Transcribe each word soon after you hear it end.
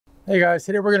Hey guys,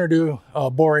 today we're going to do a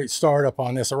Borate Startup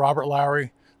on this, a Robert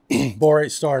Lowry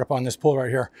Borate Startup on this pool right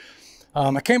here.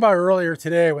 I came by earlier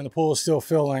today when the pool was still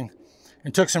filling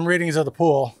and took some readings of the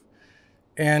pool.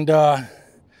 And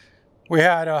we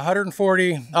had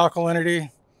 140 alkalinity,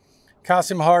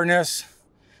 calcium hardness,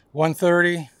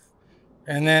 130,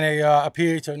 and then a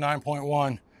pH of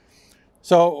 9.1.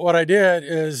 So what I did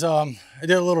is I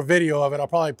did a little video of it. I'll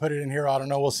probably put it in here. I don't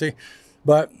know. We'll see.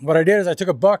 But what I did is I took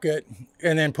a bucket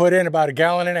and then put in about 1.5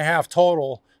 gallons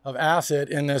total of acid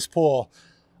in this pool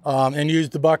and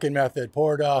used the bucket method.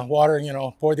 Poured water,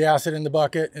 poured the acid in the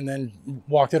bucket and then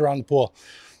walked it around the pool.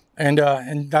 And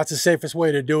that's the safest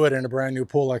way to do it in a brand new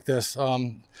pool like this.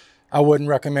 I wouldn't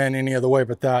recommend any other way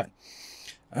but that.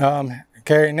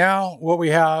 Okay, now what we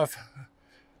have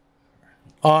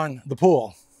on the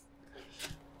pool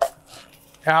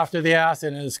after the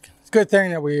acid is, it's a good thing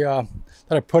that we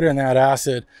that I put in that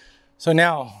acid. So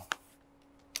now,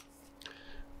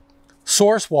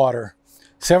 source water,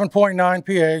 7.9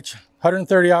 pH,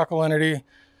 130 alkalinity,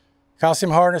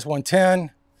 calcium hardness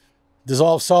 110,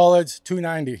 dissolved solids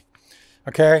 290.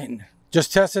 Okay,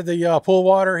 just tested the pool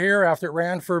water here after it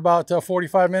ran for about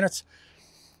 45 minutes.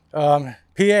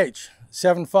 pH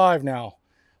 7.5 now,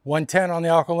 110 on the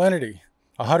alkalinity,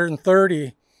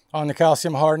 130 on the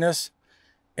calcium hardness,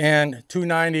 and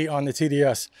 290 on the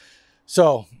TDS.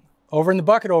 So over in the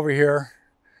bucket over here,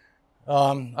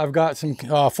 I've got some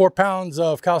 4 pounds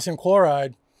of calcium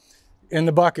chloride in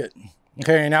the bucket.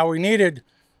 Okay, now we needed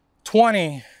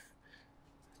 20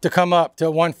 to come up to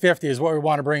 150 is what we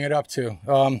want to bring it up to.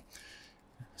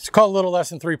 It's called a little less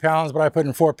than 3 pounds, but I put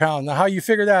in 4 pounds. Now how you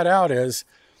figure that out is,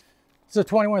 it's a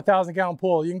 21,000 gallon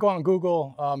pool. You can go on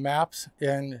Google Maps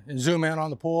and zoom in on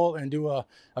the pool and do a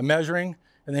measuring,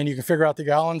 and then you can figure out the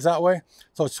gallons that way.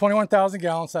 So it's 21,000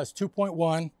 gallons, that's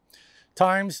 2.1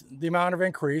 times the amount of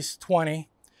increase, 20,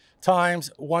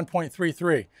 times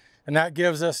 1.33. And that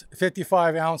gives us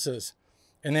 55 ounces.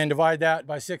 And then divide that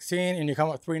by 16 and you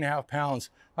come up 3.5 pounds.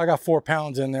 I got 4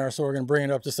 pounds in there, so we're gonna bring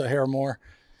it up just a hair more.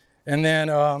 And then,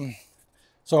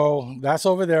 so that's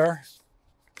over there.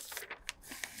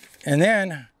 And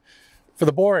then for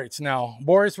the borates now,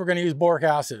 borates we're gonna use boric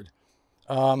acid.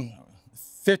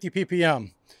 50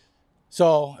 ppm.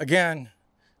 So again,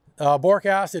 boric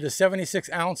acid is 76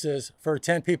 ounces for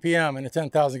 10 ppm in a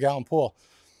 10,000 gallon pool.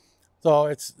 So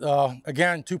it's,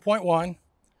 again, 2.1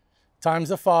 times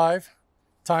the 5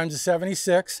 times the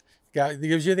 76. It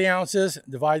gives you the ounces,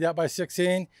 divide that by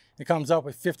 16, it comes up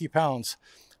with 50 pounds.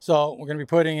 So we're gonna be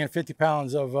putting in 50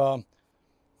 pounds of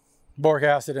boric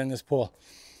acid in this pool.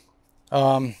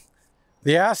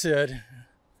 The acid,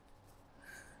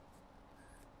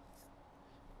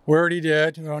 we already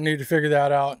did. We don't need to figure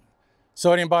that out.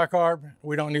 Sodium bicarb,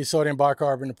 we don't need sodium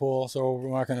bicarb in the pool, so we're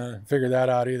not going to figure that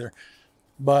out either.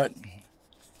 But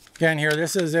again here,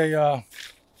 this is a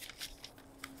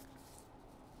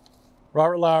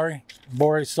Robert Lowry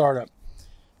Borate Startup.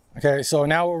 Okay, so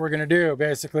now what we're going to do,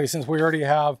 basically, since we already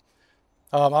have,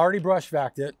 I already brush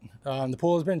vacked it. The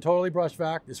pool has been totally brush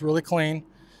vacked. It's really clean.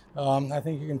 I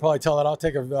think you can probably tell that. I'll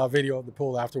take a video of the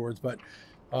pool afterwards, but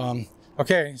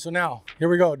okay, so now, here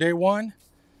we go. Day 1,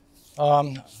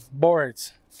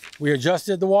 borates. We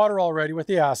adjusted the water already with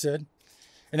the acid.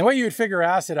 And the way you would figure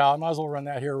acid out, I might as well run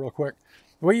that here real quick.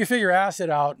 The way you figure acid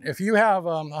out, if you have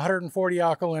 140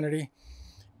 alkalinity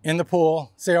in the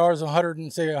pool, say ours is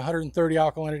 130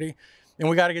 alkalinity, and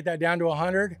we got to get that down to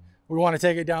 100, we want to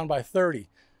take it down by 30.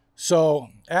 So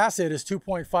acid is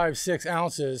 2.56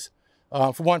 ounces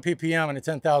for 1 ppm in a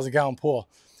 10,000 gallon pool.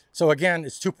 So again,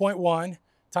 it's 2.1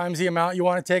 times the amount you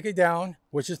want to take it down,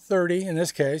 which is 30 in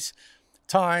this case,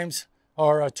 times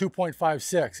or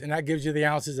 2.56, and that gives you the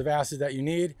ounces of acid that you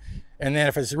need. And then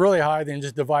if it's really high, then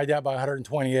just divide that by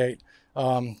 128.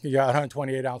 You got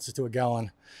 128 ounces to a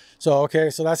gallon. So okay,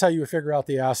 so that's how you would figure out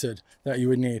the acid that you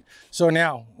would need. So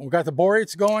now we've got the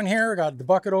borates going here, got the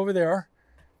bucket over there.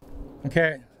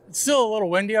 Okay, it's still a little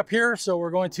windy up here, so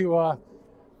we're going to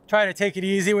try to take it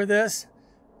easy with this.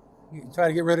 Try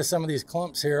to get rid of some of these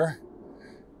clumps here.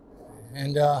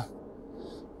 And what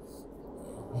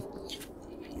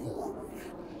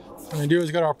we're gonna do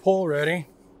is get our pole ready.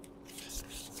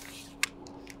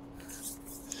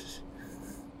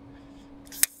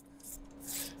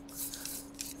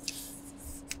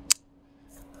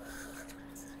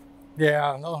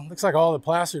 Yeah, no, looks like all the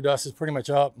plaster dust is pretty much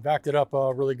up, backed it up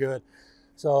really good.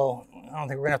 So I don't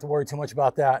think we're gonna have to worry too much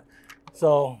about that.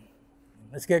 So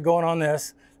let's get going on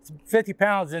this. It's 50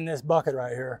 pounds in this bucket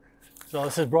right here. So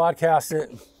let's just broadcast it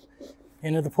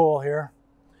into the pool here.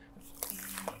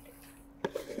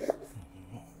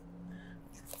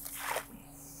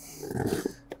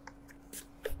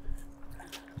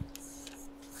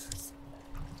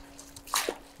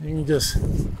 You can just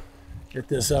get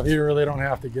this up. You really don't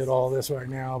have to get all this right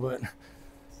now, but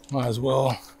might as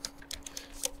well.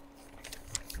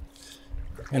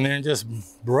 And then just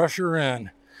brush her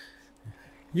in.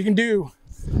 You can do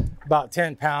about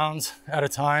 10 pounds at a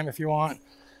time if you want,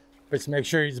 but just make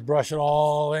sure you just brush it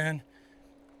all in.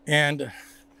 And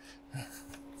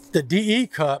the DE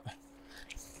cup,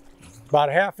 about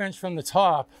a 1/2 inch from the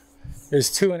top, is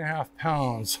 2.5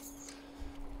 pounds.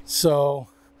 So,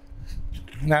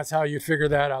 and that's how you figure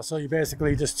that out. So you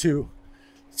basically just two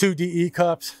DE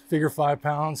cups, figure 5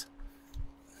 pounds.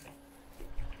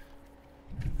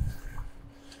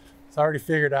 It's already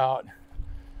figured out.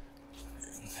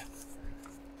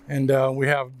 And we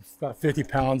have about 50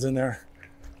 pounds in there.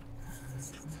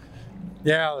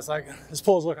 Yeah, it's like, this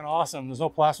pool's looking awesome. There's no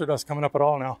plaster dust coming up at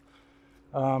all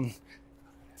now.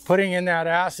 Putting in that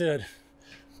acid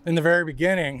in the very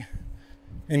beginning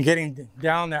and getting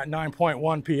down that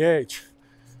 9.1 pH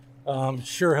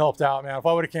sure helped out, man. If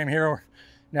I would have came here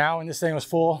now and this thing was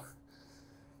full,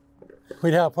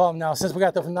 we'd have a problem. Now, since we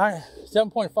got the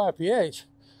 7.5 pH,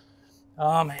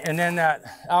 and then that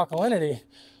alkalinity,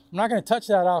 I'm not going to touch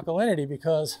that alkalinity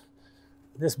because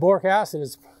this boric acid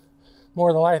is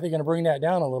more than likely going to bring that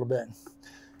down a little bit.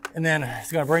 And then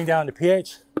it's going to bring down the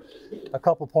pH a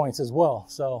couple points as well.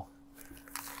 So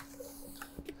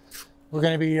we're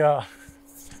going to be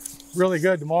really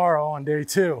good tomorrow on day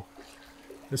 2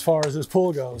 as far as this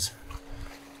pool goes.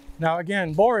 Now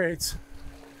again, borates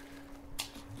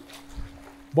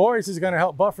is going to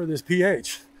help buffer this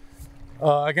pH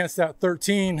against that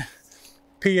 13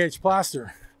 pH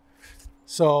plaster.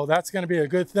 So that's going to be a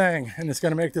good thing, and it's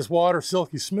going to make this water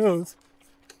silky smooth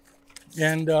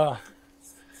and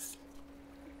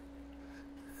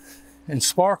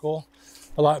sparkle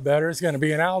a lot better. It's going to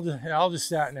be an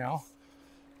algistat now,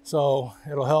 so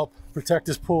it'll help protect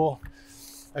this pool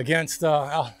against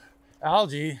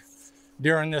algae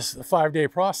during this 5-day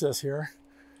process here.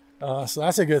 So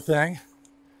that's a good thing.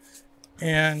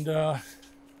 And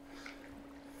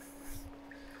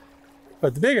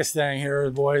but the biggest thing here,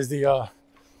 boys, the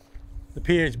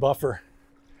pH buffer.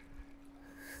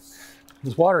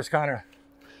 This water is kind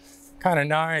of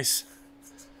nice,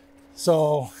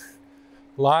 so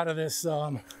a lot of this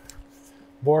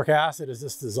boric acid is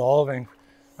just dissolving.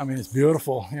 I mean, it's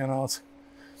beautiful, you know.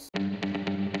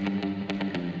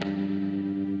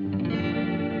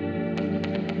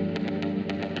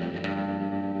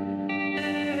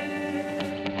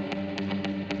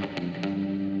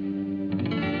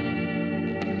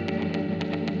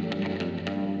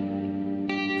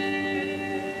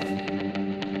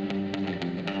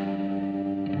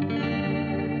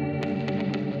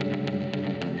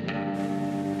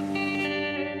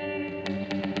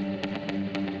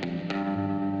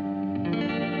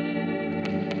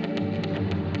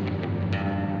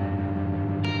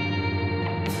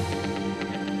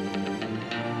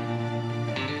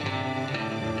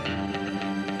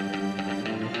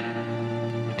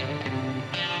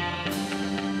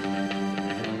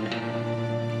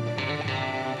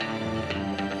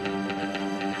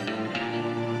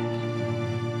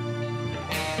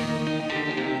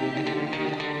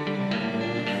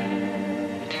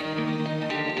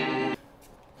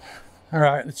 All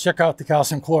right, let's check out the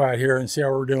calcium chloride here and see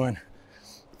how we're doing.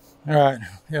 All right,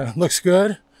 yeah, looks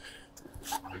good.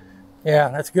 Yeah,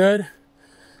 that's good.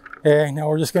 Okay, now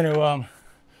we're just gonna, let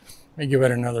me give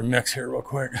it another mix here real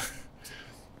quick.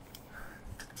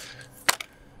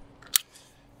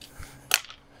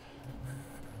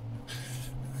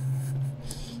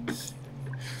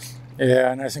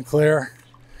 Yeah, nice and clear.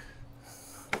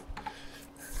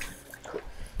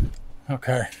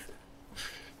 Okay.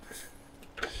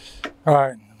 All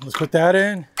right, let's put that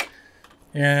in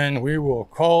and we will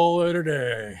call it a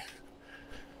day.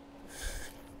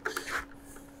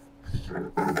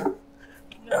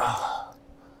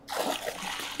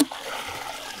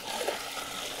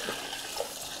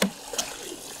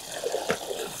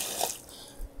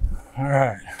 All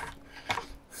right.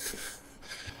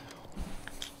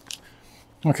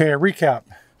 Okay, a recap.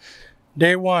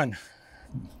 Day 1,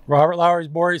 Robert Lowry's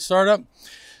Borate Startup.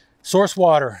 Source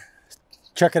water.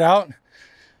 Check it out.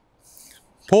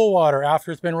 Pool water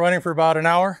after it's been running for about an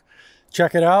hour.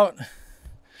 Check it out.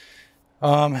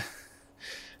 And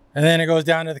then it goes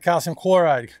down to the calcium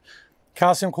chloride.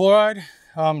 Calcium chloride,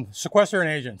 sequestering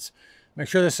agents. Make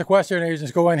sure the sequestering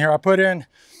agents go in here.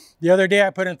 The other day I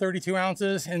put in 32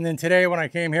 ounces, and then today when I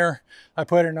came here, I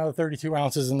put in another 32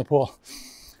 ounces in the pool.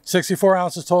 64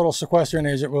 ounces total sequestering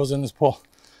agent goes in this pool.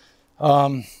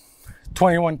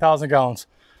 21,000 gallons.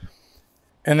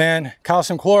 And then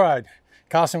calcium chloride.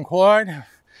 Calcium chloride,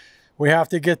 we have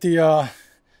to get the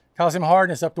calcium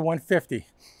hardness up to 150.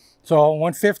 So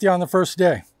 150 on the first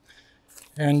day.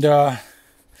 And I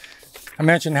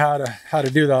mentioned how to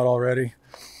do that already.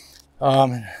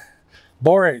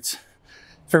 Borates.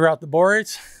 Figure out the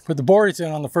borates. Put the borates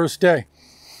in on the first day.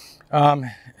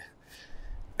 And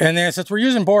then since we're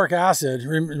using boric acid,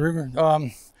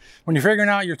 when you're figuring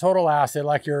out your total acid,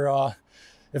 like your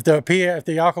if the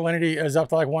alkalinity is up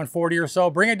to like 140 or so,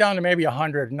 bring it down to maybe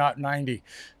 100, not 90.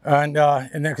 And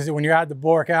then because when you add the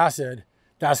boric acid,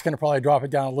 that's going to probably drop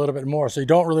it down a little bit more. So you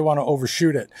don't really want to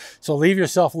overshoot it. So leave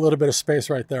yourself a little bit of space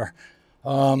right there.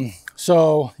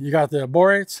 So you got the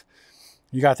borates,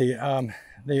 you got the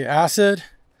acid,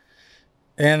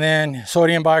 and then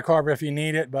sodium bicarb if you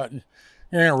need it, but you're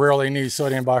going to rarely need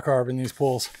sodium bicarb in these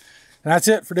pools. And that's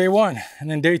it for day 1.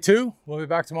 And then day 2, we'll be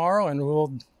back tomorrow and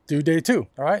we'll do day 2.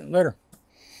 All right, later.